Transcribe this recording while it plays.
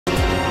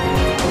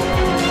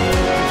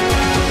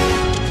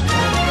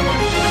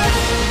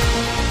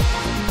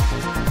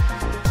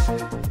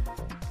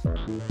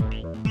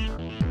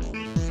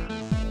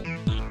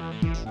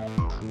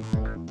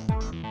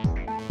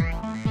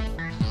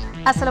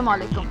আসসালামু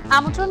আলাইকুম।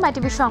 আমন্ত্রণ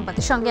mytv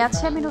সংবাদের সঙ্গে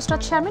আছে আমি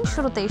নুসরাত শারমিন।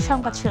 শুরুতেই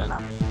সংবাদ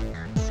শিরোনাম।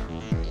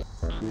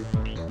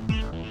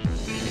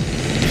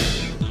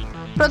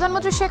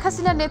 প্রধানমন্ত্রী শেখ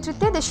হাসিনার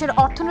নেতৃত্বে দেশের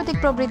অর্থনৈতিক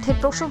প্রবৃদ্ধির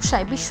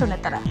প্রশংসায় বিশ্ব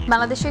নেতারা।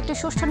 বাংলাদেশে একটি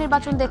সুষ্ঠু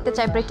নির্বাচন দেখতে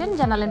চায় ব্রিটেন,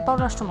 জানালেন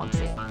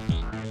পররাষ্ট্রমন্ত্রী।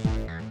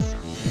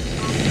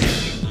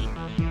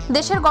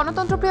 দেশের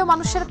গণতন্ত্রপ্রিয়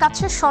মানুষের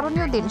কাছে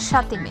স্মরণীয় দিন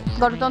 ৭ই মে।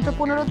 গণতন্ত্র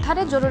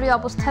পুনরুদ্ধারে জরুরি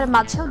অবস্থার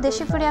মাঝেও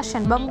দেশে ফিরে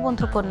আসেন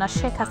বঙ্গবন্ধু কন্যা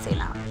শেখ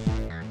হাসিনা।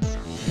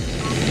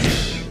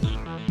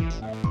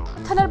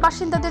 থানার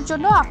বাসিন্দাদের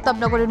জন্য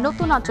আফতাবনগরের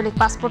নতুন আঞ্চলিক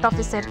পাসপোর্ট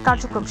অফিসের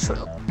কার্যক্রম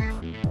শুরু।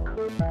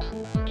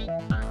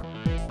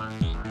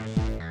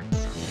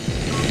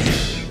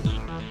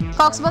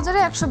 কক্সবাজারে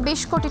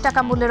 ১২০ কোটি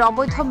টাকা মূল্যের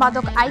অবৈধ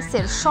মাদক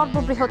আইসের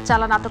সর্ববৃহৎ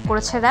চালান আটক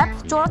করেছে র্যাব।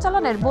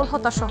 চোরাচালানের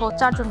বোলহতা সহ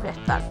 ৪ জন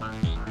গ্রেফতার।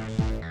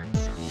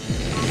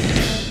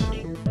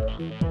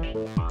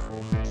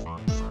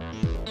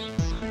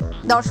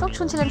 দর্শক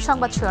শুনছিলেন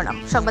সংবাদ শিরোনাম।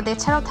 সংবাদ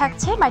এছাড়াও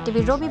থাকছে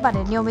mytvর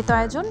রবিবারের নিয়মিত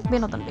আয়োজন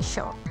বিনোদন বিশ্ব।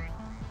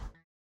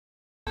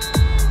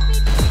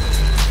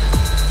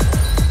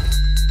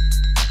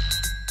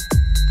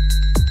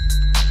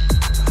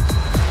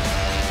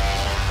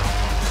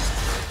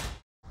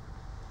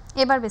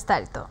 এবার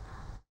বিস্তারিত।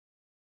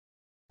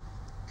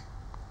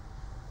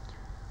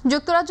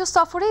 যুক্তরাজ্য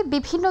সফরে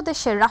বিভিন্ন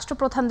দেশের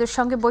রাষ্ট্রপ্রধানদের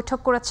সঙ্গে বৈঠক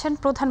করেছেন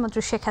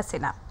প্রধানমন্ত্রী শেখ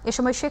হাসিনা। এ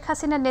সময় শেখ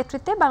হাসিনার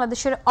নেতৃত্বে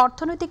বাংলাদেশের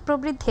অর্থনৈতিক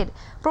প্রবৃদ্ধির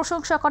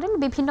প্রশংসা করেন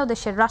বিভিন্ন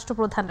দেশের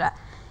রাষ্ট্রপ্রধানরা।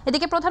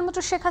 এদিকে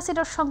প্রধানমন্ত্রী শেখ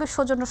হাসিনার সঙ্গে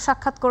সৌজন্য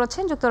সাক্ষাৎ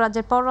করেছেন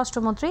যুক্তরাজ্যের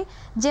পররাষ্ট্রমন্ত্রী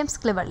জেমস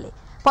ক্লেভারলি।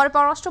 পরে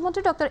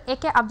পররাষ্ট্রমন্ত্রী ডক্টর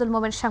একে আব্দুল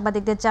মোমেন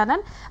সাংবাদিকদের জানান,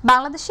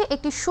 বাংলাদেশে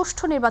একটি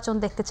সুষ্ঠু নির্বাচন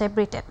দেখতে চায়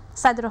ব্রিটেন।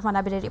 সাইদুর রহমান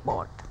আবিরের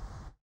রিপোর্ট।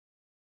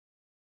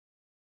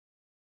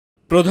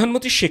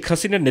 প্রধানমন্ত্রী শেখ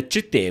হাসিনার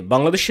নেতৃত্বে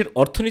বাংলাদেশের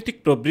অর্থনৈতিক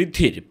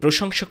প্রবৃদ্ধির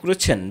প্রশংসা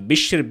করেছেন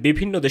বিশ্বের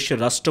বিভিন্ন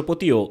দেশের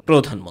রাষ্ট্রপতি ও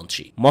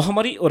প্রধানমন্ত্রী।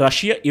 মহামারী ও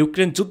রাশিয়া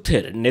ইউক্রেন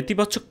যুদ্ধের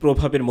নেতিবাচক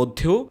প্রভাবের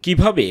মধ্যেও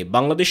কিভাবে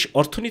বাংলাদেশ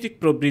অর্থনৈতিক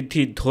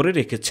প্রবৃদ্ধি ধরে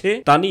রেখেছে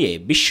তা নিয়ে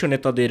বিশ্ব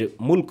নেতাদের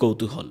মূল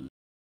কৌতূহল।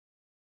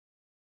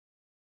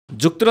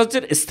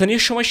 যুক্তরাজ্যের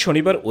স্থানীয় সময়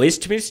শনিবার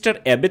ওয়েস্টমিনস্টার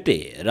অ্যাবেতে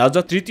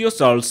রাজা তৃতীয়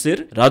চার্লসের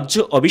রাজ্য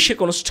অভিষেক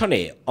অনুষ্ঠানে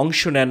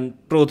অংশ নেন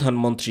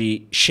প্রধানমন্ত্রী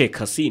শেখ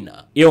হাসিনা।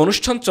 এ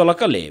অনুষ্ঠান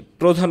চলাকালে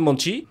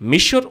প্রধানমন্ত্রী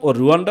মিশর ও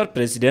রুয়ান্ডার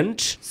president,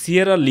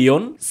 Sierra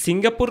Leone,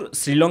 Singapore,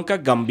 Sri Lanka,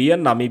 Gambia,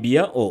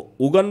 Namibia ও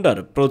উগান্ডার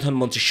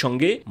প্রধানমন্ত্রীর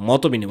সঙ্গে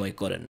মতবিনিময়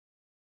করেন।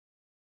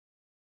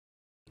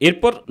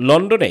 এরপর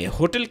লন্ডনে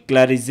হোটেল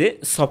ক্ল্যারিজে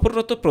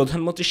সফররত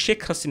প্রধানমন্ত্রী শেখ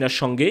হাসিনার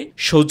সঙ্গে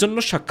সৌজন্য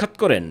সাক্ষাৎ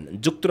করেন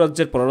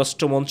যুক্তরাজ্যের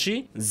পররাষ্ট্রমন্ত্রী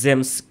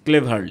জেমস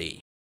ক্লেভারলি।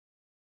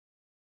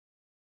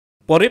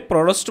 পরে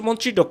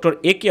পররাষ্ট্রমন্ত্রী ডক্টর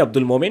একে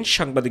আব্দুল মোমেন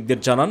সাংবাদিকদের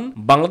জানান,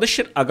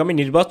 বাংলাদেশের আগামী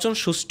নির্বাচন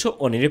সুষ্ঠু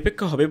ও নিরপেক্ষ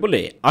হবে বলে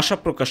আশা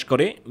প্রকাশ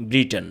করে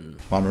ব্রিটেন।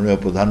 মাননীয়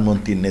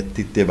প্রধানমন্ত্রীর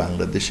নেতৃত্বে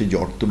বাংলাদেশে যে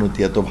অর্থনীতি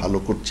এত ভালো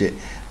করছে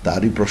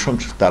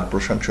তার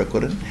প্রশংসা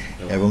করেন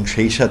এবং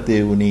সেই সাথে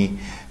উনি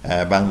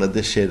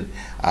বাংলাদেশের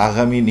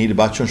আগামী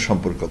নির্বাচন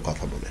সম্পর্কে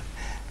কথা বলেন।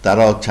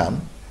 তারাও চান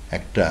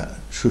একটা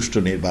সুষ্ঠু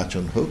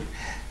নির্বাচন হোক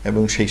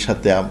এবং সেই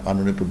সাথে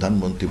মাননীয়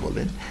প্রধানমন্ত্রী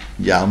বলেন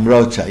যে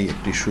আমরাও চাই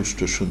একটি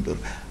সুষ্ঠু সুন্দর,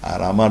 আর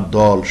আমার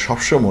দল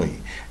সবসময়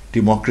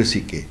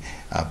ডেমোক্রেসিকে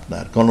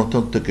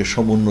গণতন্ত্রকে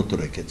সমুন্নত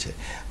রেখেছে।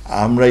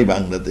 আমরাই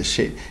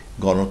বাংলাদেশে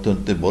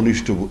গণতন্ত্রের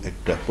বলিষ্ঠ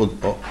একটা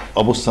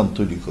অবস্থান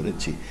তৈরি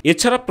করেছি।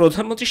 এছাড়া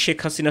প্রধানমন্ত্রী শেখ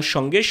হাসিনার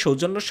সঙ্গে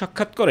সৌজন্য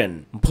সাক্ষাৎ করেন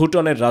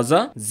ভুটানের রাজা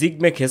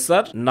জিগমে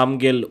খেসার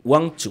নামগেল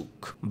ওয়াংচুক।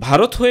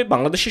 ভারত হয়ে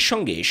বাংলাদেশের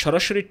সঙ্গে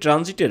সরাসরি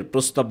ট্রানজিটের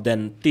প্রস্তাব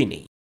দেন তিনি।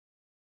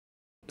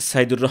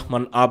 সাইদুর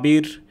রহমান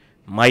আবির,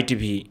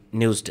 mytv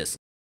নিউজ ডেস্ক।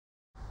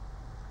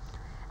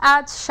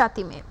 আজ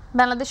 ৭ই মে।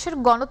 বাংলাদেশের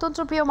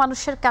গণতন্ত্রপ্রিয়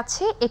মানুষের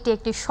কাছে এটি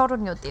একটি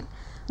স্মরণীয় দিন।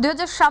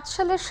 ২০০৭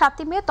 সালের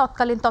 ৭ই মে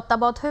তৎকালীন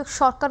তত্ত্বাবধায়ক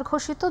সরকার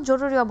ঘোষিত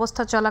জরুরি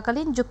অবস্থা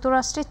চলাকালীন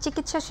যুক্তরাষ্ট্রের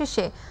চিকিৎসা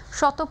শেষে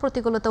শত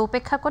প্রতিকূলতা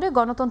উপেক্ষা করে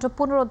গণতন্ত্র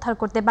পুনরুদ্ধার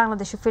করতে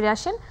বাংলাদেশে ফিরে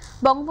আসেন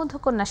বঙ্গবন্ধু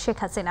কন্যা শেখ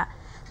হাসিনা।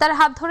 তার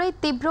হাত ধরেই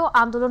তীব্র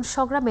আন্দোলন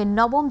সংগ্রামে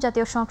নবম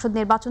জাতীয় সংসদ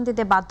নির্বাচন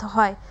দিতে বাধ্য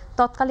হয়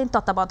তৎকালীন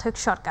তত্ত্বাবধায়ক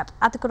সরকার।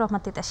 আতিকুর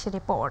রহমান তিতাসের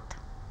রিপোর্ট।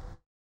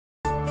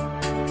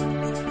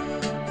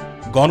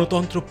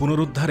 গণতন্ত্র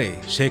পুনরুদ্ধারে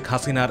শেখ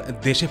হাসিনার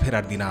দেশে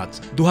ফেরার দিন আজ।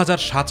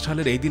 ২০০৭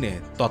 সালের এই দিনে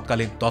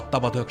তৎকালীন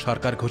তত্ত্বাবধায়ক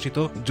সরকার ঘোষিত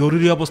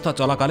জরুরি অবস্থা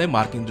চলাকালে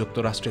মার্কিন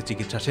যুক্তরাষ্ট্রে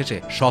চিকিৎসা শেষে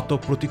শত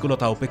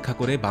প্রতিকূলতা উপেক্ষা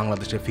করে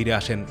বাংলাদেশে ফিরে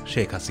আসেন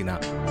শেখ হাসিনা।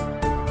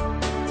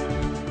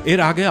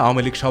 এর আগে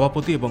আওয়ামী লীগ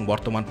সভাপতি এবং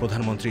বর্তমান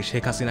প্রধানমন্ত্রী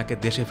শেখ হাসিনাকে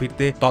দেশে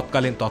ফিরতে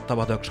তৎকালীন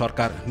তত্ত্বাবধায়ক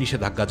সরকার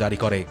নিষেধাজ্ঞা জারি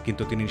করে,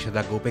 কিন্তু তিনি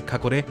নিষেধাজ্ঞা উপেক্ষা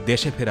করে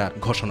দেশে ফেরার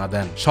ঘোষণা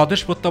দেন।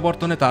 স্বদেশ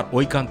প্রত্যাবর্তনে তার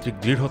ঐকান্তিক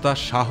দৃঢ়তা,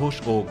 সাহস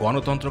ও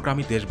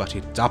গণতন্ত্রকামী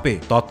দেশবাসীর চাপে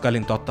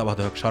তৎকালীন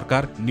তত্ত্বাবধায়ক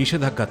সরকার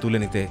নিষেধাজ্ঞা তুলে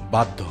নিতে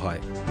বাধ্য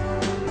হয়।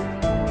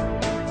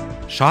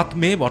 ৭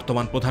 মে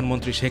বর্তমান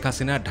প্রধানমন্ত্রী শেখ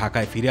হাসিনা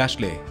ঢাকায় ফিরে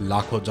আসলে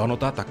লাখো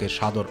জনতা তাকে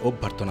সাদর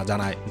অভ্যর্থনা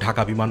জানায়।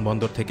 ঢাকা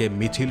বিমানবন্দর থেকে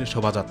মিছিল,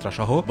 শোভাযাত্রা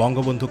সহ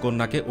বঙ্গবন্ধু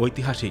কন্যাকে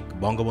ঐতিহাসিক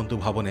বঙ্গবন্ধু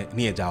ভবনে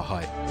নিয়ে যাওয়া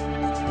হয়।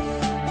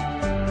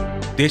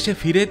 দেশে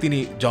ফিরে তিনি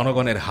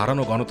জনগণের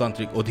হারানো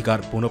গণতান্ত্রিক অধিকার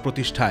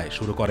পুনঃপ্রতিষ্ঠায়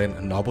শুরু করেন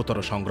নবতর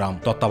সংগ্রাম।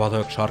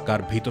 তত্ত্বাবধায়ক সরকার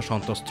ভীত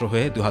সন্ত্রস্ত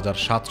হয়ে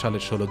 2007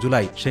 সালের 16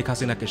 জুলাই শেখ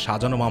হাসিনাকে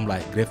সাজানো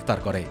মামলায় গ্রেফতার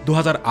করে।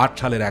 2008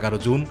 সালের 11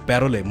 জুন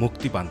প্যারোলে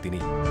মুক্তি পান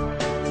তিনি।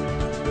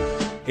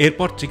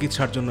 এরপর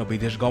চিকিৎসার জন্য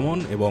বিদেশ গমন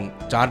এবং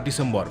 4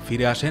 ডিসেম্বর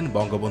ফিরে আসেন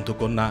বঙ্গবন্ধু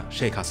কন্যা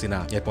শেখ হাসিনা।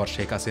 এরপর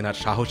শেখ হাসিনার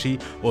সাহসী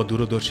ও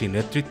দূরদর্শী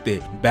নেতৃত্বে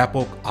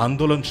ব্যাপক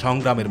আন্দোলন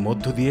সংগ্রামের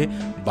মধ্য দিয়ে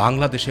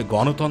বাংলাদেশে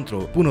গণতন্ত্র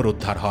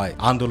পুনরুদ্ধার হয়।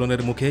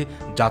 আন্দোলনের মুখে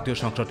জাতীয়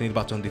সংসদ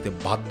নির্বাচন দিতে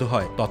বাধ্য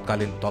হয়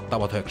তৎকালীন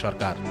তত্ত্বাবধায়ক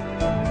সরকার।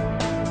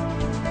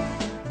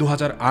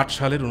 2008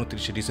 সালের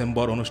 29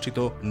 ডিসেম্বর অনুষ্ঠিত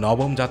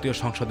নবম জাতীয়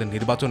সংসদের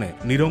নির্বাচনে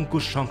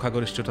নিরঙ্কুশ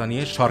সংখ্যাগরিষ্ঠতা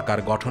নিয়ে সরকার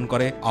গঠন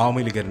করে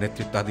আওয়ামী লীগের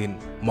নেতৃত্বাধীন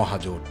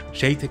মহাজোট।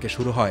 সেই থেকে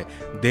শুরু হয়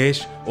দেশ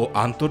ও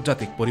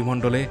আন্তর্জাতিক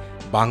পরিমণ্ডলে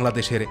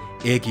বাংলাদেশের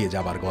এগিয়ে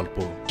যাবার গল্প।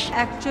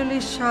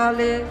 41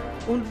 সালে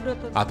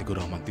উন্নত আতিকুর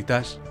রহমান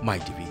তিতাস,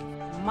 মাইটিভি।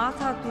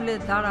 মাথা তুলে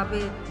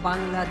দাঁড়াবে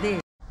বাংলাদেশ।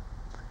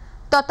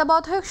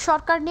 তত্ত্বাবধায়ক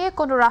সরকার নিয়ে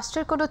কোনো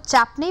রাষ্ট্রের কোনো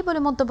চাপ নেই বলে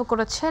মন্তব্য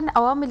করেছেন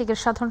আওয়ামী লীগের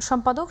সাধারণ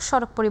সম্পাদক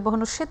সড়ক পরিবহন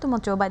ও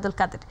সেতুমন্ত্রী ওবায়দুল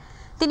কাদের।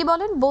 তিনি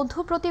বলেন,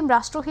 বন্ধুপ্রতিম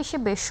রাষ্ট্র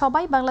হিসেবে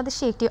সবাই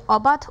বাংলাদেশে একটি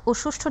অবাধ ও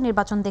সুষ্ঠু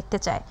নির্বাচন দেখতে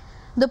চায়।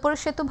 দুপুরে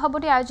সেতু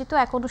ভবনে আয়োজিত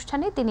এক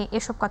অনুষ্ঠানে তিনি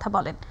এসব কথা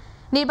বলেন।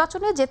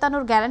 নির্বাচনে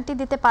জেতানোর গ্যারান্টি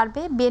দিতে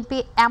পারবে বিএনপি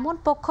এমন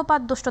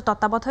পক্ষপাত দুষ্ট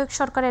তত্ত্বাবধায়ক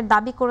সরকারের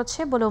দাবি করেছে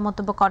বলেও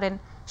মন্তব্য করেন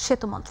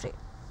সেতুমন্ত্রী।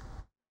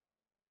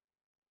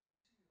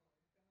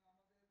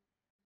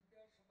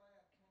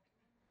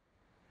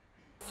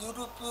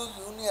 ইউরোপীয়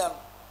ইউনিয়ন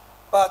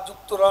বা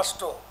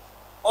যুক্তরাষ্ট্র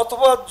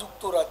অথবা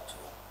যুক্তরাজ্য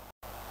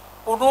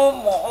কোনো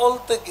মহল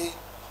থেকে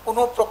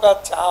কোনো প্রকার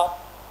চাপ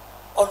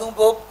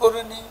অনুভব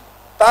করেনি।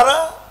 তারা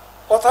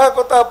কথায়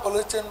কথা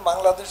বলেছেন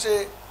বাংলাদেশে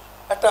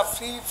একটা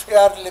ফ্রি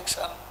ফেয়ার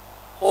ইলেকশন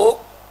হোক,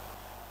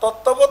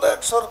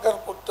 তত্ত্বাবধায়ক সরকার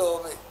করতে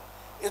হবে।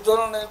 এ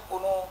ধরনের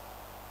কোনো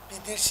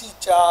বিদেশি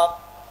চাপ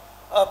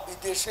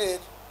বিদেশের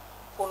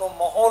কোনো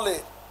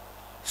মহলের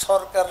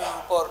সরকারের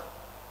উপর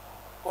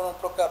কোনো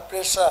প্রকার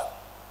প্রেশার,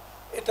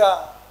 এটা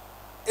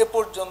এ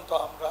পর্যন্ত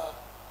আমরা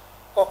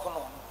কখনো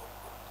অনুভব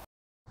করি।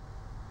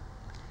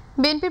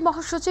 বিএনপির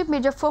মহাসচিব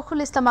মির্জা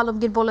ফখরুল ইসলাম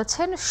আলমগীর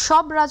বলেছেন,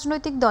 সব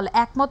রাজনৈতিক দল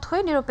একমত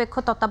হয়ে নিরপেক্ষ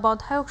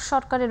তত্ত্বাবধায়ক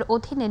সরকারের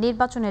অধীনে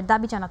নির্বাচনের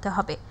দাবি জানাতে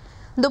হবে।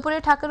 দুপুরে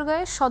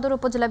ঠাকুরগাঁওয়ে সদর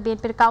উপজেলা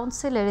বিএনপির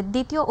কাউন্সিলের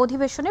দ্বিতীয়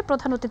অধিবেশনে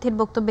প্রধান অতিথির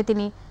বক্তব্যে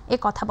তিনি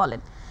কথা বলেন।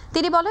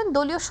 তিনি বলেন,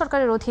 দলীয়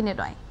সরকারের অধীনে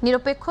নয়,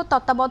 নিরপেক্ষ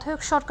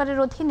তত্ত্বাবধায়ক সরকারের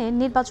অধীনে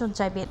নির্বাচন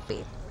চায় বিএনপি।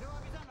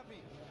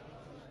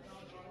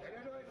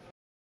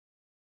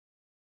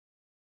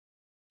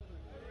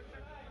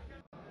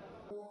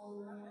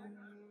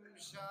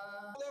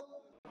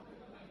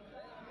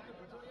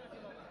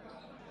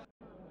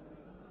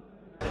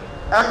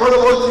 এখনো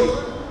বলছি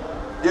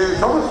যে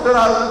সমস্ত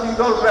রাজনৈতিক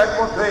দল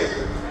একমত হয়ে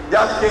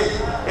যাচ্ছে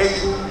এই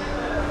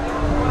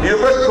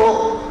নিরপেক্ষ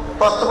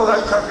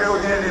তত্ত্বাবধায়ক সরকারের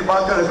অধীনে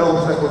নির্বাচনের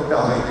ব্যবস্থা করতে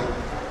হবে।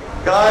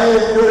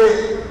 গায়ের জোরে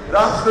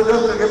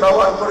রাষ্ট্রযন্ত্রকে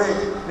ব্যবহার করে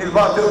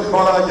নির্বাচন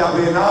করা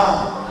যাবে না।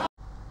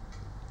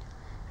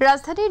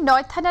 রাজধানীর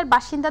 9 থানার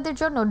বাসিন্দাদের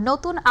জন্য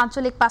নতুন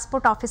আঞ্চলিক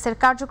পাসপোর্ট অফিসের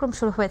কার্যক্রম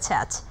শুরু হয়েছে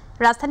আজ।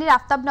 রাজধানীর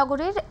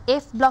আফতাবনগরের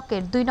এফ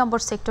ব্লকের 2 নম্বর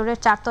সেক্টরের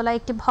 4 তলায়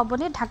একটি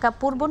ভবনে ঢাকা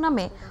পূর্ব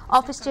নামে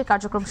অফিসটির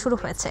কার্যক্রম শুরু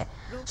হয়েছে।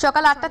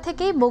 সকাল 8টা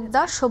থেকেই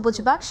মুগদা,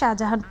 সবুজবাগ,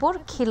 শাহজাহানপুর,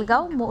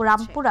 খিলগাঁও,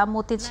 রামপুরা,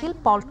 মতিঝিল,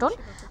 পল্টন,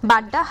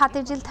 বাড্ডা,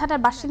 হাতিরঝিল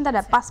থানার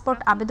বাসিন্দারা পাসপোর্ট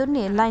আবেদন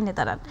নিয়ে লাইনে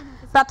দাঁড়ান।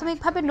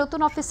 প্রাথমিকভাবে নতুন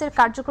অফিসের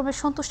কার্যক্রমে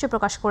সন্তুষ্টি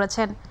প্রকাশ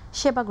করেছেন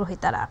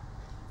সেবাগ্রহীতারা।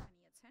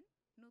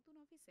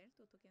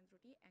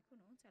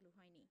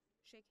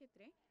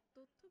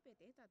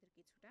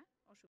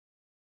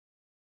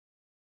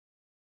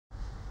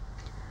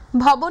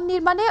 ভবন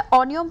নির্মাণে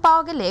অনিয়ম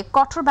পাওয়া গেলে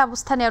কঠোর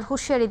ব্যবস্থা নেওয়ার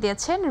হুঁশিয়ারি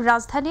দিয়েছেন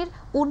রাজধানীর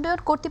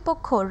উন্নয়ন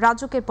কর্তৃপক্ষ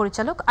রাজুকের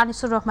পরিচালক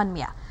আনিসুর রহমান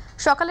মিয়া।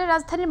 সকালে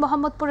রাজধানীর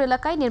মোহাম্মদপুর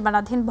এলাকায়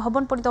নির্মাণাধীন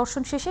ভবন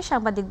পরিদর্শন শেষে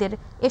সাংবাদিকদের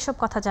এসব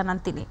কথা জানান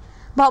তিনি।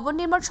 ভবন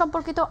নির্মাণ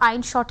সম্পর্কিত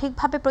আইন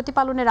সঠিকভাবে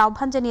প্রতিপালনের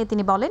আহ্বান জানিয়ে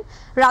তিনি বলেন,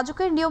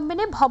 রাজুকের নিয়ম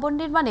মেনে ভবন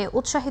নির্মাণে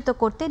উৎসাহিত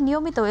করতে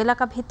নিয়মিত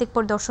এলাকা ভিত্তিক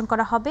পরিদর্শন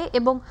করা হবে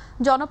এবং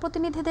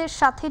জনপ্রতিনিধিদের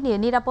সাথে নিয়ে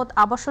নিরাপদ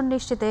আবাসন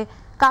নিশ্চিতে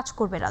কাজ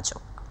করবে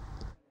রাজুক।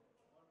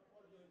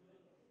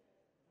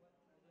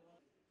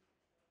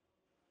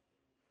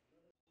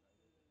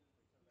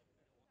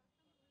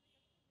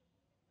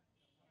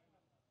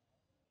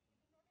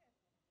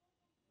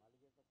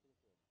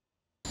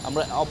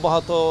 আমরা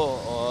অব্যাহত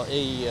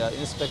এই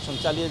ইন্সপেকশন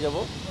চালিয়ে যাব।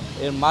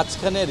 এর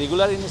মাঝখানে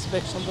রেগুলার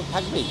ইন্সপেকশন তো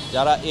থাকবেই,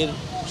 যারা এর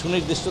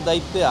সুনির্দিষ্ট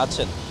দায়িত্বে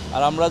আছেন।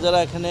 আর আমরা যারা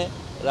এখানে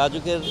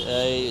রাজুকের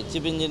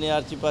chief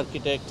engineer, chief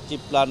architect,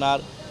 chief planner,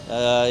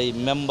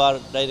 member,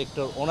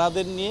 director,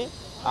 ওনাদের নিয়ে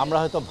আমরা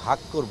হয়তো ভাগ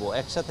করব।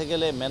 একসাথে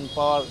গেলে ম্যান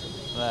পাওয়ার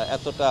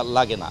এতটা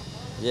লাগে না,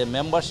 যে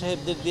মেম্বার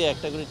সাহেবদের দিয়ে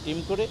একটা করে টিম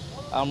করে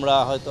আমরা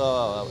হয়তো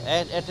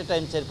অ্যাট এ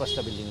টাইম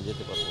 4-5টা বিল্ডিংয়ে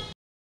যেতে পারবো।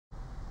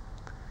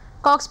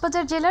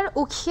 কক্সবাজার জেলার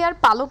উখিয়ার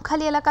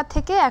পালংখালী এলাকা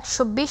থেকে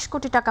 120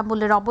 কোটি টাকা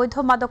মূল্যের অবৈধ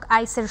মাদক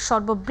আইসের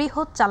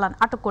সর্ববৃহৎ চালান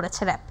আটক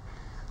করেছে র্যাব।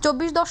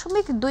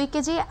 24.2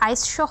 কেজি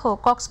আইস সহ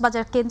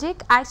কক্সবাজার কেন্দ্রিক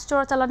আইস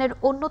চোরাচালানের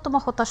অন্যতম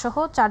হোতাসহ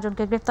 4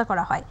 জনকে গ্রেফতার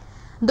করা হয়।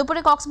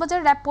 দুপুরে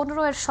কক্সবাজার র্যাব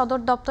 15 এর সদর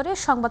দপ্তরে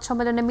সংবাদ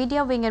সম্মেলনে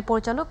মিডিয়া উইং এর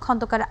পরিচালক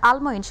খন্দকার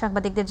আলমঈন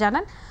সাংবাদিকদের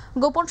জানান,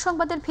 গোপন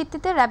সংবাদের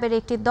ভিত্তিতে র্যাবের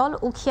একটি দল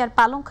উখিয়ার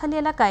পালংখালী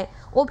এলাকায়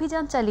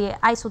অভিযান চালিয়ে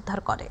আইস উদ্ধার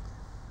করে।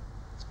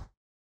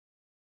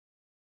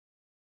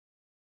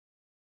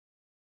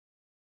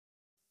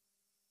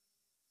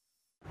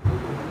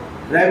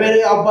 র্যাবের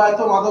অব্যাহত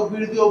মাদক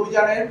বিরোধী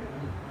অভিযানের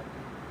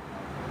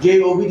যে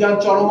অভিযান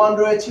চলমান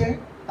রয়েছে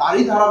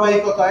তারই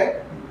ধারাবাহিকতায়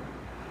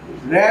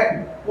র্যাব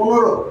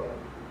 15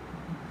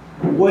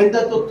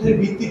 গোয়েন্দা তথ্যের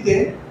ভিত্তিতে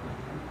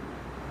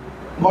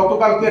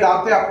গতকালকে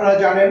রাতে আপনারা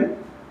জানেন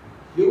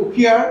যে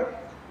উখিয়ার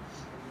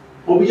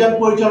অভিযান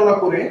পরিচালনা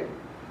করে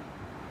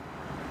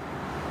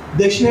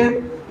দেশের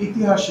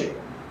ইতিহাসে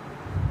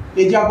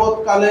এ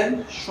যাবৎকালের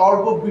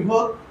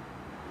সর্ববৃহৎ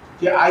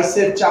যে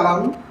আইসের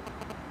চালান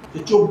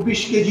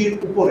 24 কেজির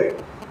উপরে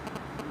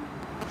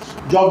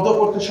জব্দ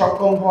করতে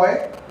সক্ষম হয়।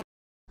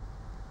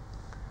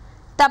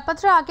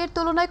 তাপমাত্রা আগের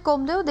তুলনায়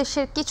কমলেও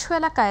দেশের কিছু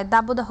এলাকায়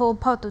দাবদাহ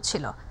অব্যাহত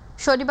ছিল।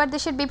 শনিবার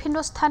দেশের বিভিন্ন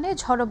স্থানে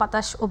ঝড়ো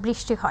বাতাস ও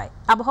বৃষ্টি হয়।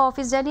 আবহাওয়া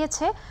অফিস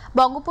জানিয়েছে,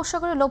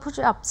 বঙ্গোপসাগরে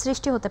লঘুচাপ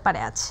সৃষ্টি হতে পারে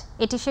আজ।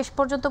 এটি শেষ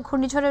পর্যন্ত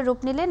ঘূর্ণিঝড়ের রূপ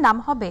নিলে নাম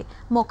হবে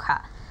মোখা।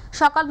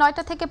 সকাল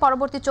 9টা থেকে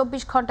পরবর্তী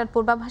 24 ঘন্টার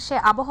পূর্বাভাসে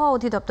আবহাওয়া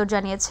অধিদপ্তর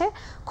জানিয়েছে,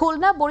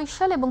 খুলনা,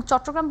 বরিশাল এবং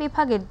চট্টগ্রাম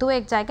বিভাগের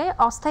 2-1 জায়গায়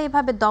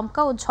অস্থায়ীভাবে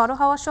দমকা ও ঝড়ো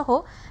হাওয়া সহ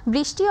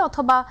বৃষ্টি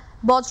অথবা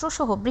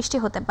বজ্রসহ বৃষ্টি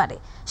হতে পারে।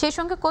 সেই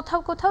সঙ্গে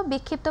কোথাও কোথাও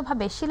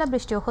বিক্ষিপ্তভাবে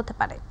শিলাবৃষ্টিও হতে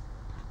পারে।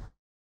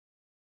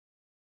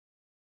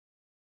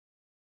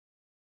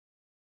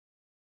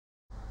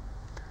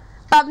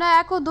 পাবনা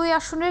 1 ও 2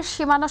 আসনের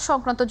সীমানা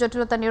সংক্রান্ত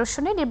জটিলতা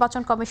নিরসনে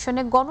নির্বাচন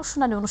কমিশনে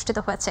গণশুনানি অনুষ্ঠিত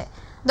হয়েছে।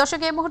 দর্শক,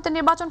 এই মুহূর্তে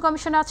নির্বাচন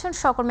কমিশনে আছেন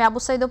সহকর্মী আবু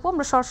সাইদ অপু।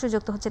 আমরা সরাসরি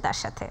যুক্ত হচ্ছি তার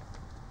সাথে।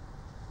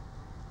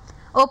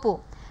 অপু,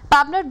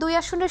 পাবনার 2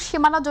 আসনের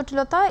সীমানা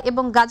জটিলতা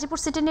এবং গাজীপুর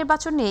সিটি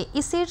নির্বাচন নিয়ে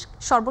ইসির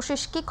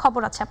সর্বশেষ কি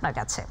খবর আছে আপনার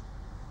কাছে?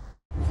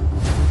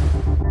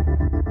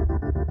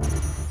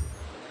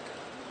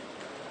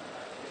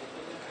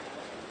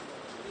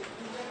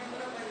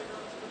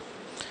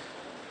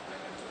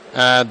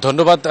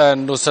 ধন্যবাদ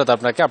নুসরাত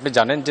আপনাকে। আপনি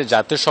জানেন যে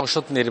জাতীয়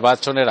সংসদ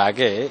নির্বাচনের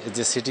আগে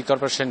যে সিটি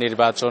কর্পোরেশন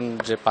নির্বাচন,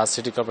 যে 5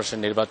 সিটি কর্পোরেশন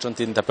নির্বাচন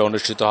 3 ধাপে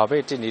অনুষ্ঠিত হবে,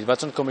 এটি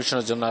নির্বাচন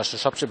কমিশনের জন্য আসলে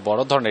সবচেয়ে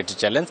বড় ধরনের একটি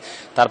চ্যালেঞ্জ।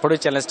 তারপরে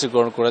চ্যালেঞ্জটি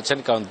গ্রহণ করেছেন,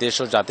 কারণ দেশ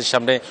ও জাতির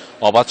সামনে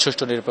অবাধ,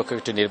 সুষ্ঠু, নিরপেক্ষ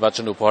একটি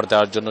নির্বাচন উপহার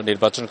দেওয়ার জন্য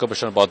নির্বাচন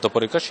কমিশন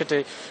বদ্ধপরিকর। সেটি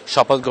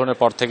শপথ গ্রহণের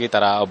পর থেকেই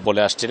তারা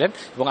বলে আসছিলেন।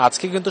 এবং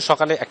আজকে কিন্তু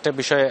সকালে একটা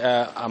বিষয়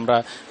আমরা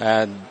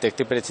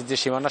দেখতে পেরেছি যে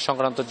সীমানা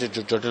সংক্রান্ত যে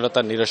জটিলতা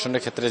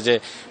নিরসনের ক্ষেত্রে যে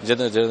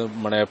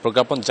মানে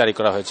প্রজ্ঞাপন জারি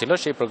করা হয়েছে,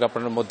 সেই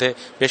প্রজ্ঞাপনের মধ্যে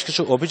বেশ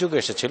কিছু অভিযোগ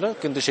এসেছিল,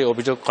 কিন্তু সেই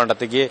অভিযোগ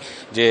খণ্ডাতে গিয়ে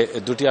যে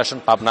 2টি আসন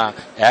পাবনা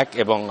 1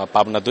 এবং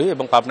পাবনা 2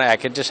 এবং পাবনা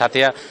 1-এর যে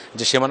সাথিয়া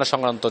যে সীমানা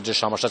সংক্রান্ত যে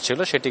সমস্যা ছিল,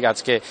 সেটিকে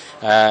আজকে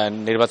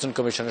নির্বাচন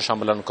কমিশনের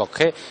সম্মেলন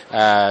কক্ষে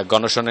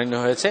গণশুনানি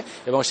হয়েছে।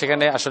 এবং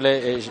সেখানে আসলে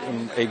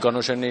এই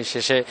গণশুনানি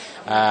শেষে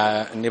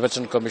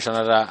নির্বাচন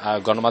কমিশনাররা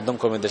গণমাধ্যম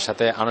কর্মীদের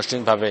সাথে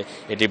আনুষ্ঠানিকভাবে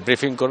এটি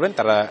ব্রিফিং করবেন।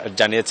 তারা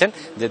জানিয়েছেন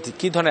যে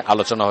কি ধরনের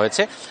আলোচনা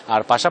হয়েছে।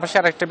 আর পাশাপাশি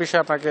আরেকটা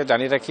বিষয় আপনাকে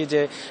জানিয়ে রাখি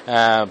যে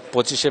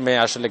 25শে মে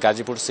আসলে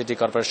গাজীপুর সিটি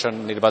কর্পোরেশন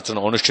নির্বাচন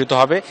অনুষ্ঠিত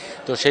হবে।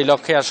 তো সেই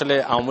লক্ষ্যে আসলে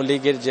আওয়ামী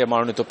লীগের যে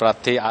মনোনীত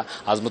প্রার্থী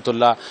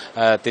আজমতুল্লাহ,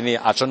 তিনি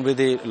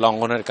আচরণবিধি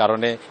লঙ্ঘনের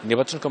কারণে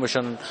নির্বাচন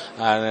কমিশন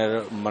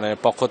মানে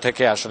পক্ষ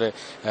থেকে আসলে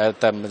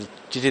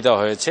চিঠি দেওয়া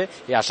হয়েছে।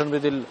 এই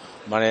আচরণবিধি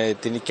মানে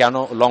তিনি কেন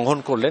লঙ্ঘন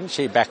করলেন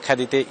সেই ব্যাখ্যা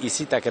দিতে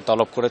ইসি তাকে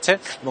তলব করেছে।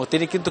 এবং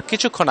তিনি কিন্তু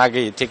কিছুক্ষণ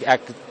আগেই, ঠিক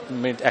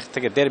 1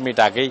 থেকে 1.5 মিনিট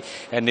আগেই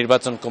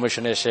নির্বাচন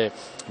কমিশনে এসে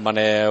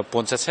মানে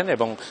পৌঁছেছেন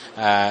এবং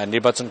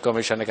নির্বাচন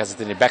কমিশনের কাছে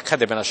তিনি ব্যাখ্যা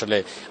দেবেন আসলে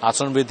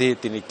আচরণবিধি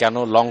তিনি কেন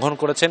লঙ্ঘন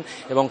করেছেন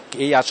এবং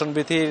এই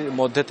আচরণবিধির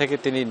মধ্যে থেকে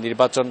তিনি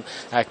নির্বাচন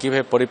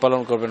কিভাবে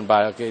পরিপালন করবেন বা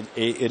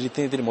এই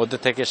রীতিনীতির মধ্যে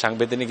থেকে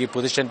সাংবিধানিক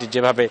প্রতিষ্ঠানটি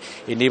যেভাবে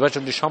এই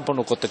নির্বাচনটি সম্পন্ন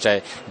করতে চায়,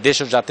 দেশ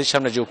ও জাতির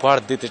সামনে যে উপহার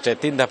দিতে চায়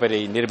 3 ধাপের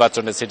এই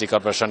নির্বাচনে সিটি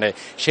কর্পোরেশনে,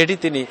 সেটি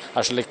তিনি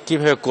আসলে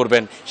কিভাবে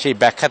করবেন সেই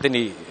ব্যাখ্যা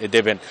তিনি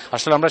দেবেন।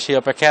 আসলে আমরা সেই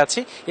অপেক্ষায় আছি।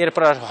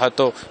 এরপর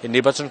হয়তো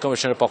নির্বাচন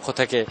কমিশনের পক্ষ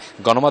থেকে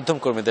গণমাধ্যম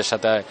কর্মীদের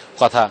সাথে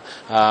কথা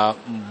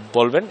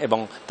বলবেন এবং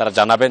তারা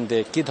জানাবেন যে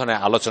কি ধরনের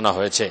আলোচনা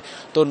হয়েছে।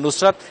 তো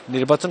নুসরাত,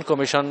 নির্বাচন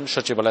কমিশন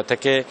সচিবালয়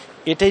থেকে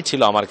এটাই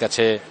ছিল আমার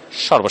কাছে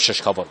সর্বশেষ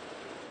খবর।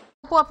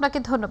 আপু, আপনাকে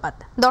ধন্যবাদ।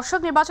 দর্শক,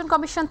 নির্বাচন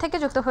কমিশন থেকে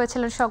যুক্ত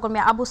হয়েছিলেন সহকর্মী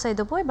আবু সাইদ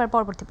অপু। এবার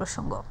পরবর্তী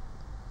প্রসঙ্গ।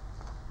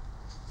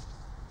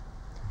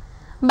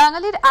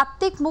 বাঙালির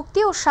আত্মিক মুক্তি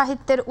ও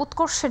সাহিত্যের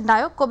উৎকর্ষের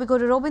নায়ক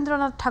কবিগুরু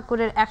রবীন্দ্রনাথ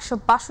ঠাকুরের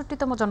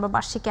 162তম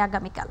জন্মবার্ষিকী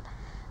আগামীকাল।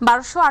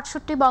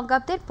 1268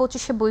 বঙ্গাব্দের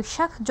 25শে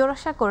বৈশাখ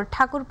জোড়াসাঁকোর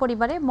ঠাকুর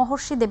পরিবারে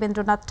মহর্ষি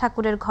দেবেন্দ্রনাথ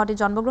ঠাকুরের ঘরে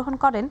জন্মগ্রহণ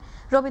করেন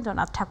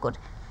রবীন্দ্রনাথ ঠাকুর।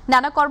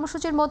 নানা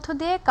কর্মসূচির মধ্য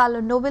দিয়ে কাল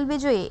নোবেল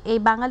বিজয়ী এই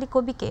বাঙালি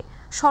কবিকে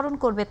স্মরণ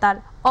করবে তার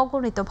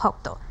অগণিত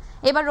ভক্ত।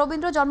 এবার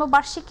রবীন্দ্র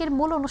জন্মবার্ষিকীর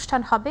মূল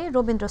অনুষ্ঠান হবে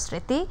রবীন্দ্র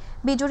স্মৃতি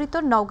বিজড়িত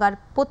নওগাঁর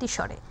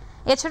পতিস্বরে।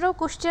 এছাড়াও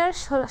কুষ্টিয়ার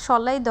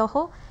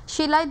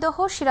শিলাইদহ,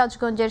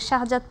 সিরাজগঞ্জের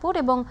শাহজাদপুর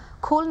এবং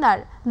খুলনার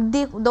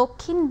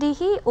দক্ষিণ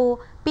দিঘি ও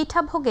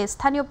পিঠাভোগে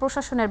স্থানীয়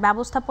প্রশাসনের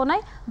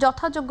ব্যবস্থাপনায়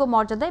যথাযোগ্য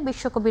মর্যাদায়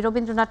বিশ্বকবি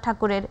রবীন্দ্রনাথ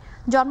ঠাকুরের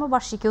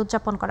জন্মবার্ষিকী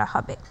উদযাপন করা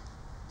হবে।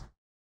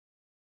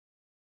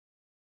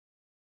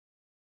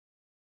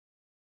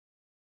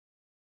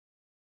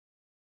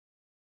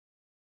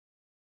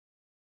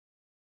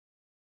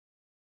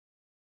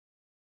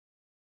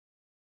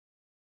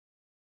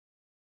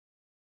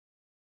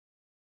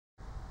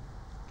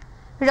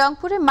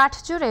 রংপুরে মাঠ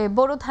জুড়ে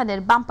বোরো ধানের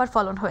বাম্পার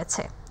ফলন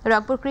হয়েছে।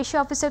 রংপুর কৃষি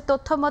অফিসের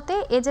তথ্য মতে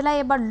এ জেলায়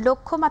এবার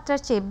লক্ষ্যমাত্রার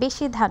চেয়ে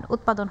বেশি ধান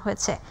উৎপাদন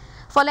হয়েছে।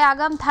 ফলে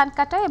আগাম ধান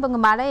কাটা এবং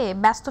মাড়াইয়ে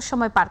ব্যস্ত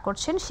সময় পার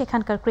করছেন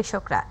সেখানকার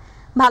কৃষকরা।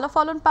 ভালো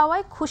ফলন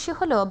পাওয়ায় খুশি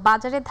হলেও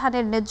বাজারে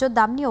ধানের ন্যায্য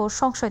দাম নিয়েও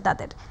সংশয়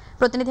তাদের।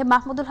 প্রতিনিধি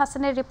মাহমুদুল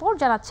হাসানের রিপোর্ট,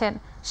 জানাচ্ছেন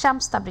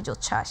শামস তাবরিজ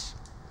উচ্ছ্বাস।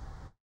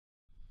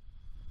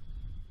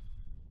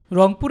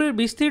 রংপুরের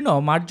বিস্তীর্ণ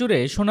মাঠ জুড়ে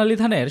সোনালী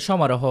ধানের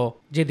সমারোহ।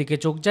 যেদিকে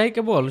চোখ যায়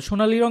কেবল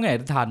সোনালী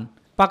রঙের ধান।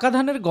 পাকা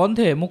ধানের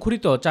গন্ধে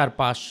মুখরিত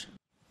চারপাশ।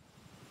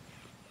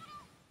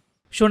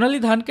 সোনালী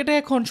ধান কেটে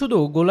এখন শুধু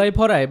গোলায়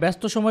ভরায়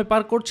ব্যস্ত সময়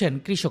পার করছেন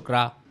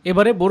কৃষকরা।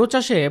 এবারে বোরো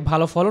চাষে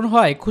ভালো ফলন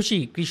হয় খুশি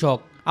কৃষক।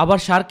 আবার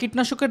সার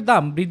কীটনাশকের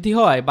দাম বৃদ্ধি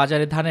হওয়ায়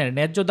বাজারে ধানের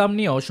ন্যায্য দাম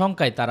নিয়েও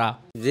শঙ্কায় তারা।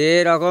 যে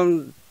রকম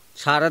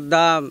সারের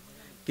দাম,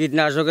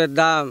 কীটনাশকের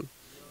দাম,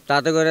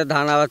 তাতে করে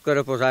ধান আবাদ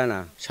করে পোষায় না।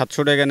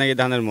 700 টাকা নাকি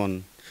ধানের মন,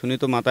 শুনি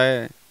তো মাথায়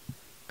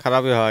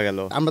খারাপই হয়ে গেল।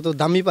 আমরা তো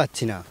দামই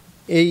পাচ্ছি না।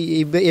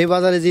 এই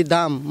বাজারে যে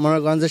দাম, মনে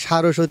করেন যে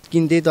সার ওষুধ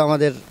কিনতেই তো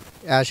আমাদের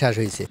শেষ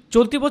হয়েছে।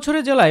 চলতি বছরে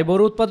জেলায়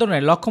বোরো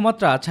উৎপাদনের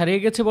লক্ষ্যমাত্রা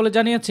ছাড়িয়ে গেছে বলে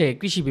জানিয়েছে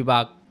কৃষি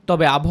বিভাগ।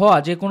 তবে আবহাওয়া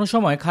যে কোনো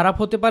সময় খারাপ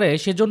হতে পারে,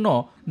 সেজন্য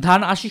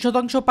ধান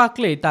 80%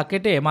 পাকলেই তা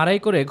কেটে মাড়াই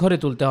করে ঘরে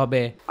তুলতে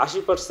হবে।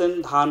 80%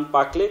 ধান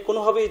পাকলে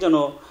কোনোভাবেই যেন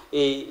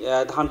এই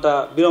ধানটা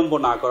বিলম্ব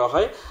না করা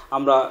হয়,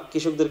 আমরা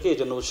কৃষকদেরকে এই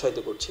জন্য উৎসাহিত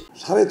করছি।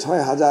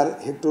 6500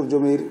 হেক্টর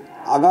জমির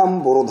আগাম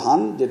বোরো ধান,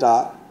 যেটা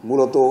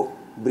মূলত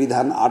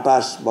বৃধান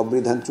 28 বা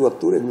বৃধান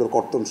 74, এগুলোর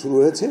কর্তন শুরু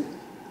হয়েছে।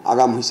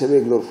 আগাম হিসেবে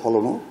এগুলোর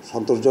ফলনও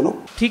সন্তোষজনক।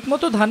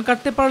 ঠিকমতো ধান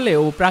কাটতে পারলে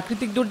ও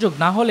প্রাকৃতিক দুর্যোগ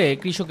না হলে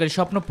কৃষকের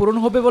স্বপ্ন পূরণ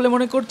হবে বলে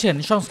মনে করছেন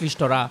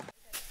সংশ্লিষ্টরা।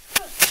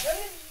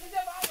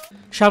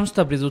 শামস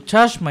তাবরিজ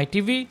উচ্ছ্বাস,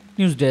 myTV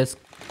নিউজ ডেস্ক।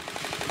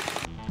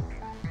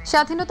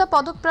 স্বাধীনতা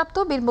পদকপ্রাপ্ত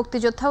বীর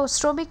মুক্তিযোদ্ধা ও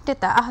শ্রমিক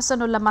নেতা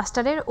আহসানুল্লাহ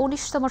মাস্টারের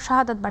 19তম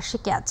শাহাদাত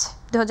বার্ষিকী আজ।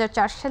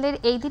 2004 সালের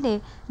এই দিনে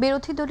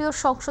বিরোধী দলীয়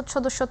সংসদ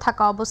সদস্য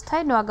থাকা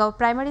অবস্থায় নোয়াগাঁও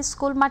প্রাইমারি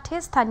স্কুল মাঠে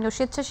স্থানীয়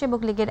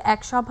স্বেচ্ছাসেবক লীগের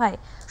এক সভায়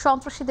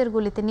সন্ত্রাসীদের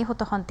গুলিতে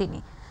নিহত হন তিনি।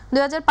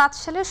 2005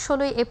 সালের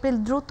 16 এপ্রিল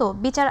দ্রুত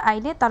বিচার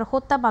আইনে তার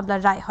হত্যা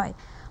মামলার রায় হয়।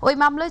 ওই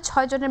মামলায়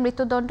 6 জনের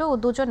মৃত্যুদণ্ড ও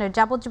 2 জনের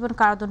যাবজ্জীবন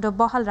কারাদণ্ড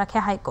বহাল রাখে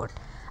হাইকোর্ট।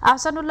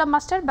 আহসানুল্লাহ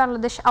মাস্টার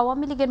বাংলাদেশ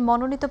আওয়ামী লীগের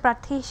মনোনীত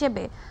প্রার্থী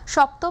হিসেবে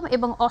 7ম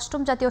এবং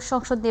 8ম জাতীয়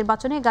সংসদ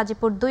নির্বাচনে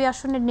গাজীপুর 2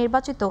 আসনের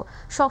নির্বাচিত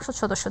সংসদ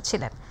সদস্য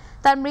ছিলেন।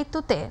 তার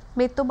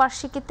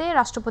মৃত্যুবার্ষিকীতে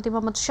রাষ্ট্রপতি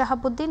মোহাম্মদ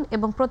শাহাবুদ্দিন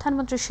এবং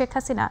প্রধানমন্ত্রী শেখ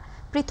হাসিনা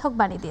পৃথক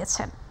বাণী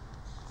দিয়েছেন।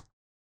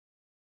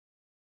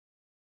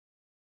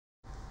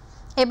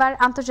 এবার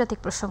আন্তর্জাতিক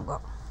প্রসঙ্গ।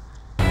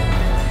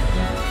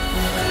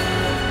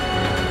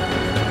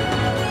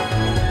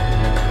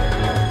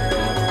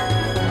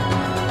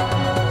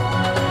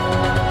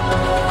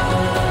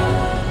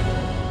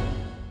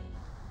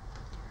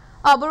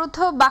 অবরুদ্ধ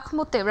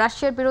বাখমুতে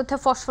রাশিয়ার বিরুদ্ধে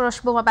ফসফরাস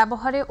বোমা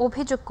ব্যবহারে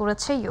অভিযোগ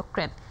করেছে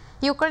ইউক্রেন।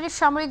 ইউক্রেনের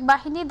সামরিক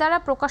বাহিনী দ্বারা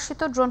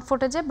প্রকাশিত ড্রোন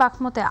ফুটেজে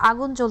বাখমুতে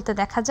আগুন জ্বলতে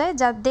দেখা যায়,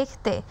 যা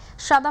দেখতে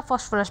সাদা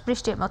ফসফরাস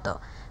বৃষ্টির মতো।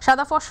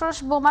 সাদা ফসফরাস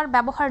বোমার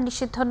ব্যবহার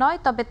নিষিদ্ধ নয়,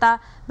 তবে তা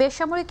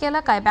বেসামরিক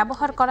এলাকায়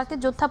ব্যবহার করাকে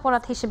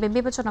যুদ্ধাপরাধ হিসেবে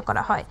বিবেচনা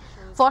করা হয়।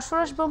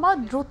 ফসফরাস বোমা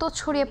দ্রুত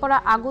ছড়িয়ে পড়া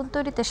আগুন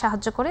তৈরিতে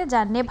সাহায্য করে, যা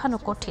নেভানো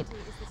কঠিন।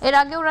 এর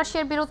আগেও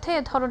রাশিয়ার বিরুদ্ধে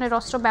এ ধরনের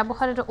অস্ত্র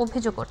ব্যবহারের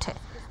অভিযোগ ওঠে।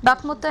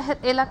 বাখমুত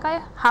এলাকায়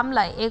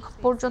হামলায় এ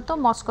পর্যন্ত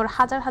মস্কোর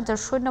হাজার হাজার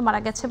সৈন্য মারা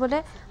গেছে বলে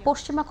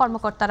পশ্চিমা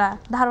কর্মকর্তারা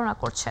ধারণা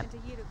করছেন।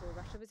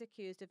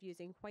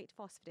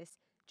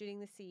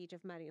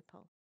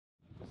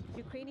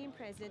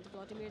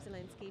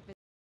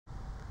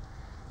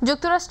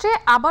 যুক্তরাষ্ট্রে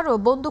আবারও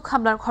বন্দুক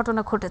হামলার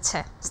ঘটনা ঘটেছে।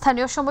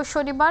 স্থানীয় সময়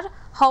শনিবার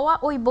হওয়া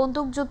ওই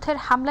বন্দুকযুদ্ধের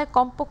হামলায়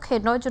কমপক্ষে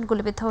 9 জন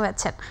গুলিবিদ্ধ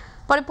হয়েছেন।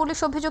 পরে পুলিশ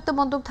অভিযুক্ত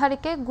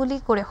বন্দুকধারীকে গুলি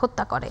করে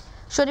হত্যা করে।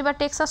 শনিবার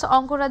টেক্সাস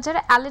অঙ্গরাজ্যের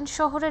অ্যালেন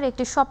শহরের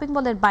একটি শপিং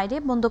মলের বাইরে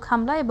বন্দুক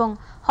হামলা এবং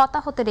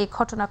হতাহতের এই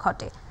ঘটনা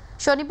ঘটে।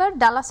 শনিবার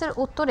ডালাসের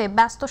উত্তরে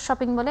ব্যস্ত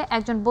শপিং মলে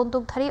একজন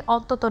বন্দুকধারী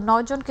অন্তত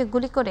 9 জনকে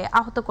গুলি করে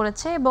আহত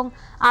করেছে এবং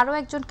আরও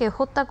একজনকে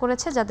হত্যা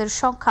করেছে, যাদের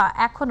সংখ্যা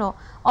এখনও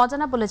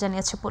অজানা বলে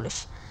জানিয়েছে পুলিশ।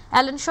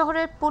 অ্যালেন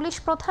শহরের পুলিশ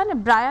প্রধান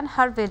ব্রায়ান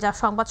হার্ভে যা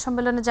সংবাদ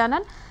সম্মেলনে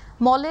জানান,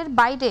 মলের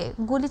বাইরে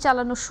গুলি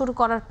চালানো শুরু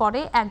করার পরে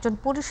একজন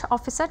পুলিশ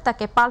অফিসার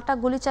তাকে পাল্টা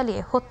গুলি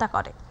চালিয়ে হত্যা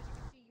করে।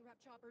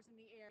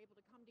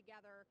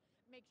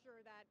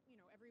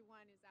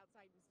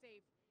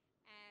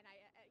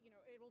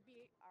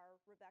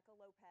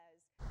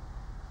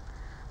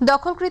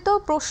 দখলকৃত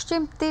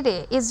পশ্চিম তীরে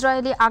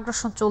ইসরায়েলি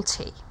আগ্রাসন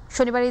চলছেই।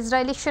 শনিবার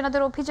ইসরায়েলি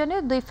সেনাদের অভিযানে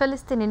 2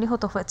 ফিলিস্তিনি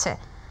নিহত হয়েছে।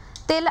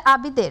 তেল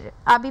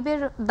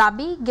আবিবের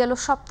দাবি, গেল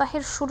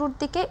সপ্তাহের শুরুর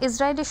দিকে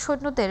ইসরায়েলি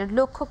সৈন্যদের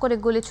লক্ষ্য করে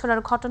গুলি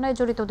ছোড়ার ঘটনায়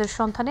জড়িতদের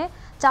সন্ধানে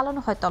চালানো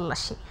হয়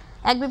তল্লাশি।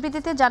 এক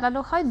বিবৃতিতে জানানো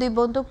হয়, 2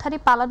 বন্দুকধারী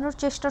পালানোর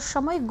চেষ্টার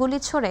সময় গুলি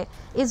ছোড়ে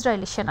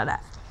ইসরায়েলি সেনারা।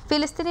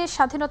 ফিলিস্তিনের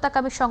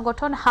স্বাধীনতাকামী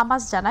সংগঠন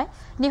হামাস জানায়,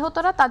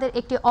 নিহতরা তাদের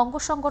একটি অঙ্গ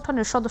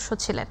সংগঠনের সদস্য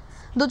ছিলেন।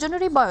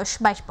 দুজনেরই বয়স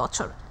 22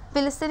 বছর।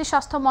 ফিলিস্তিনি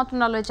স্বাস্থ্য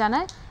মন্ত্রণালয়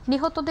জানায়,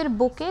 নিহতদের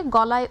বুকে,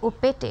 গলায় ও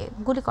পেটে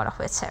গুলি করা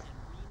হয়েছে।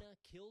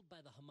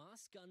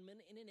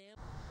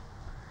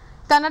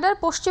 কানাডার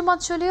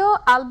পশ্চিমাঞ্চলীয়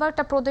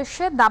আলবার্টা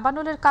প্রদেশে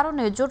দাবানলের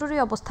কারণে জরুরি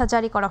অবস্থা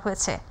জারি করা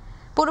হয়েছে।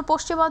 পুরো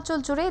পশ্চিমাঞ্চল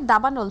জুড়ে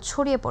দাবানল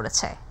ছড়িয়ে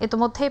পড়েছে।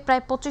 ইতিমধ্যে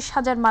প্রায়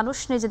 25,000 মানুষ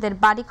নিজেদের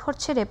বাড়িঘর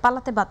ছেড়ে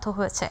পালাতে বাধ্য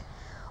হয়েছে।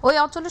 ওই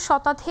অঞ্চলে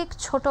শতাধিক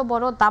ছোট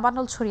বড়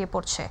দাবানল ছড়িয়ে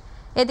পড়ছে।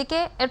 এদিকে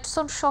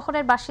এডসন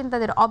শহরের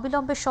বাসিন্দাদের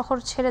অবিলম্বে শহর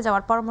ছেড়ে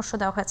যাওয়ার পরামর্শ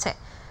দেওয়া হয়েছে।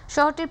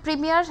 শহরটির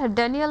প্রিমিয়ার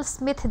ড্যানিয়েল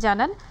স্মিথ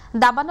জানান,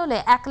 দাবানলে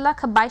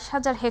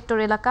 1,22,000 হেক্টর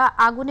এলাকা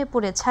আগুনে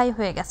পুড়ে ছাই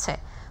হয়ে গেছে।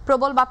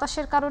 প্রবল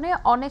বাতাসের কারণে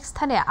অনেক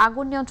স্থানে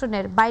আগুন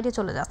নিয়ন্ত্রণের বাইরে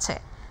চলে যাচ্ছে।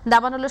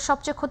 দাবানলের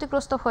সবচেয়ে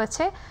ক্ষতিগ্রস্ত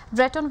হয়েছে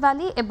ব্রেটন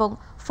ভ্যালি এবং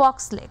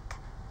ফক্স লেক,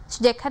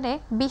 যেখানে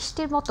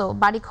 20টির মতো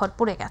বাড়িঘর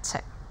পুড়ে গেছে।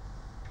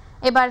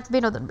 এবার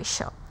বিনোদন বিশ্ব।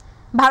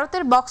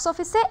 ভারতের বক্স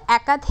অফিসে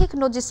একাধিক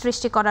নজির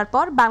সৃষ্টি করার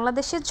পর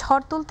বাংলাদেশে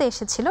ঝড় তুলতে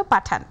এসেছিল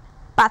পাঠান।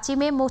 5ই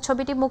মে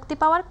ছবিটি মুক্তি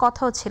পাওয়ার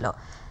কথাও ছিল,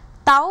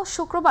 তাও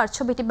শুক্রবার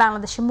ছবিটি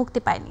বাংলাদেশে মুক্তি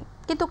পায়নি।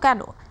 কিন্তু কেন?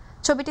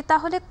 ছবিটি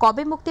তাহলে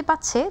কবে মুক্তি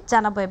পাচ্ছে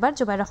জানাবো এবার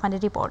জুবাইর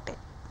রহমানের রিপোর্টে।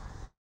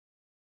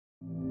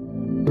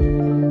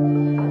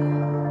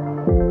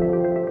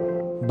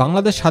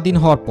 বাংলাদেশ স্বাধীন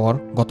হওয়ার পর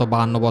গত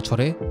 52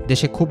 বছরে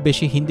দেশে খুব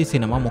বেশি হিন্দি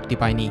সিনেমা মুক্তি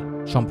পায়নি।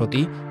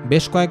 সম্প্রতি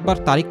বেশ কয়েকবার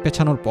তারিখ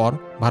পেছানোর পর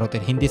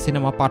ভারতের হিন্দি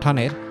সিনেমা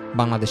পাঠানের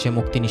বাংলাদেশে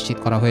মুক্তি নিশ্চিত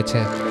করা হয়েছে।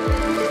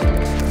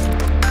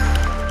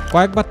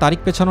 কয়েকবার তারিখ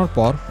পেছানোর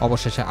পর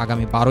অবশেষে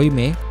আগামী 12ই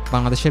মে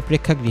বাংলাদেশের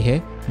প্রেক্ষাগৃহে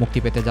মুক্তি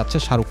পেতে যাচ্ছে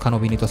শাহরুখ খান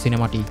অভিনীত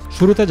সিনেমাটি।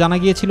 শুরুতে জানা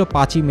গিয়েছিল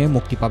 5ই মে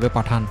মুক্তি পাবে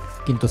পাঠান,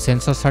 কিন্তু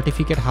সেন্সর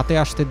সার্টিফিকেট হাতে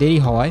আসতে দেরি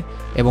হওয়ায়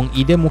এবং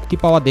ঈদে মুক্তি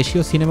পাওয়া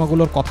দেশীয়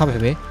সিনেমাগুলোর কথা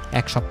ভেবে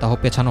 1 সপ্তাহ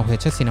পেছানো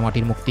হয়েছে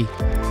সিনেমাটির মুক্তি।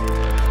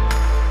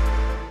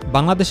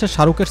 বাংলাদেশের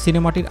শাহরুখের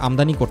সিনেমাটির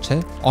আমদানি করছে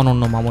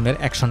অনন্য মামুনের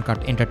অ্যাকশন কাট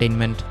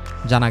এন্টারটেইনমেন্ট।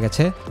 জানা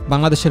গেছে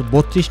বাংলাদেশের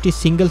 32টি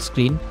সিঙ্গেল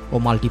স্ক্রিন ও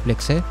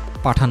মাল্টিপ্লেক্সে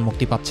পাঠান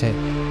মুক্তি পাচ্ছে।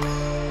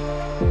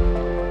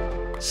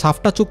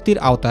 সাফটা চুক্তির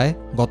আওতায়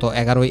গত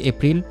 11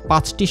 এপ্রিল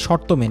 5টি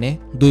শর্ত মেনে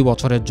 2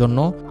 বছরের জন্য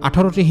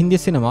 18টি হিন্দি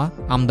সিনেমা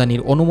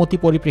আমদানির অনুমতি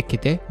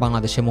পরিপ্রেক্ষিতে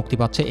বাংলাদেশে মুক্তি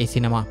পাচ্ছে এই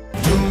সিনেমা।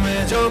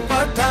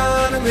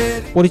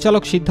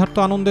 পরিচালক সিদ্ধার্থ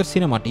আনন্দের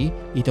সিনেমাটি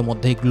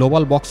ইতিমধ্যেই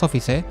গ্লোবাল বক্স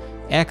অফিসে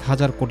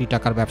 1,000 কোটি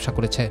টাকার ব্যবসা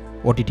করেছে।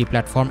 ওটিটি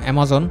প্ল্যাটফর্ম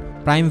অ্যামাজন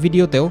প্রাইম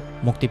ভিডিওতেও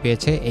মুক্তি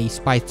পেয়েছে এই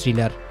স্পাই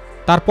থ্রিলার।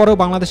 তারপরেও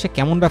বাংলাদেশে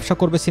কেমন ব্যবসা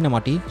করবে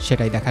সিনেমাটি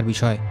সেটাই দেখার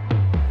বিষয়।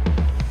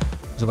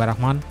 Jubair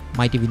Rahman,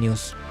 MyTV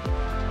news.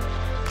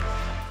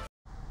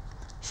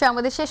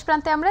 সংবাদের শেষ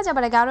প্রান্তে আমরা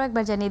যাবার আগে আরও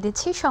একবার জানিয়ে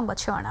দিচ্ছি সংবাদ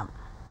শিরোনাম।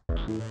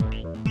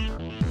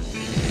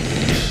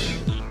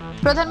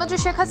 প্রধানমন্ত্রী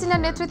শেখ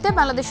হাসিনার নেতৃত্বে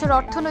বাংলাদেশের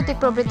অর্থনৈতিক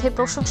প্রবৃদ্ধির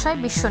প্রশংসায়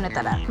বিশ্ব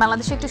নেতারা।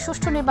 বাংলাদেশে একটি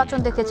সুষ্ঠু নির্বাচন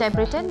দেখতে চায়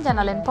ব্রিটেন,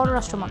 জানালেন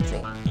পররাষ্ট্রমন্ত্রী।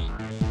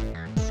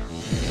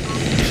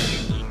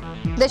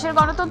 দেশের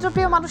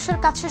গণতন্ত্রপ্রিয় মানুষের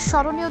কাছে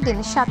স্মরণীয় দিন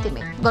 7ই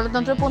মে।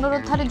 গণতন্ত্র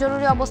পুনরুদ্ধারে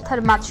জরুরি অবস্থার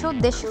মাঝেও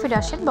দেশে ফিরে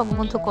আসেন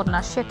বঙ্গবন্ধু কন্যা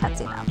শেখ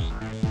হাসিনা।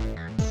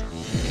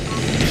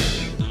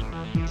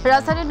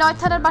 রাজধানীর 9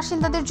 থানার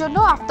বাসিন্দাদের জন্য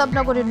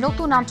আফতাবনগরের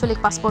নতুন আঞ্চলিক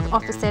পাসপোর্ট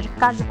অফিসের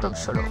কার্যক্রম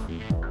শুরু।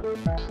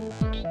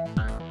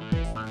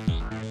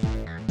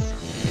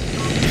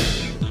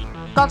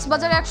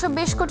 কক্সবাজারে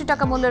 120 কোটি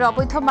টাকা মূল্যের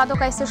অবৈধ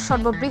মাদক আইসের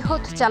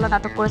সর্ববৃহৎ চালান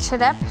আটক করেছে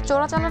র্যাব।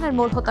 চোরাচালানের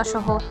মূল হোতা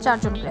সহ 4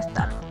 জন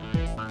গ্রেফতার।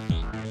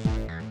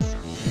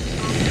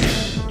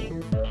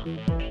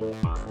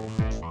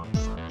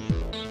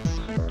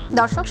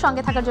 দর্শক,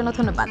 সঙ্গে থাকার জন্য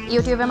ধন্যবাদ।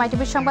 ইউটিউবে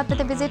মাইটিভির সংবাদ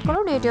পেতে ভিজিট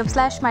করুন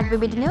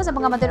youtube/mytvbd নিউজ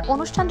এবং আমাদের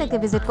অনুষ্ঠান দেখতে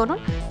ভিজিট করুন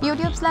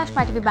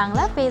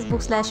youtube/mytvbangla,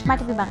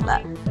 facebook/mytvbangla।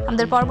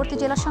 আমাদের পরবর্তী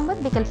জেলা সংবাদ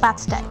বিকেল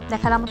 5টায়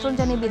দেখার আমন্ত্রণ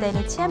জানিয়ে বিদায়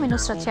নিচ্ছি আমি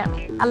নুসরাত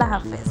শারমিন। আল্লাহ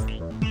হাফেজ।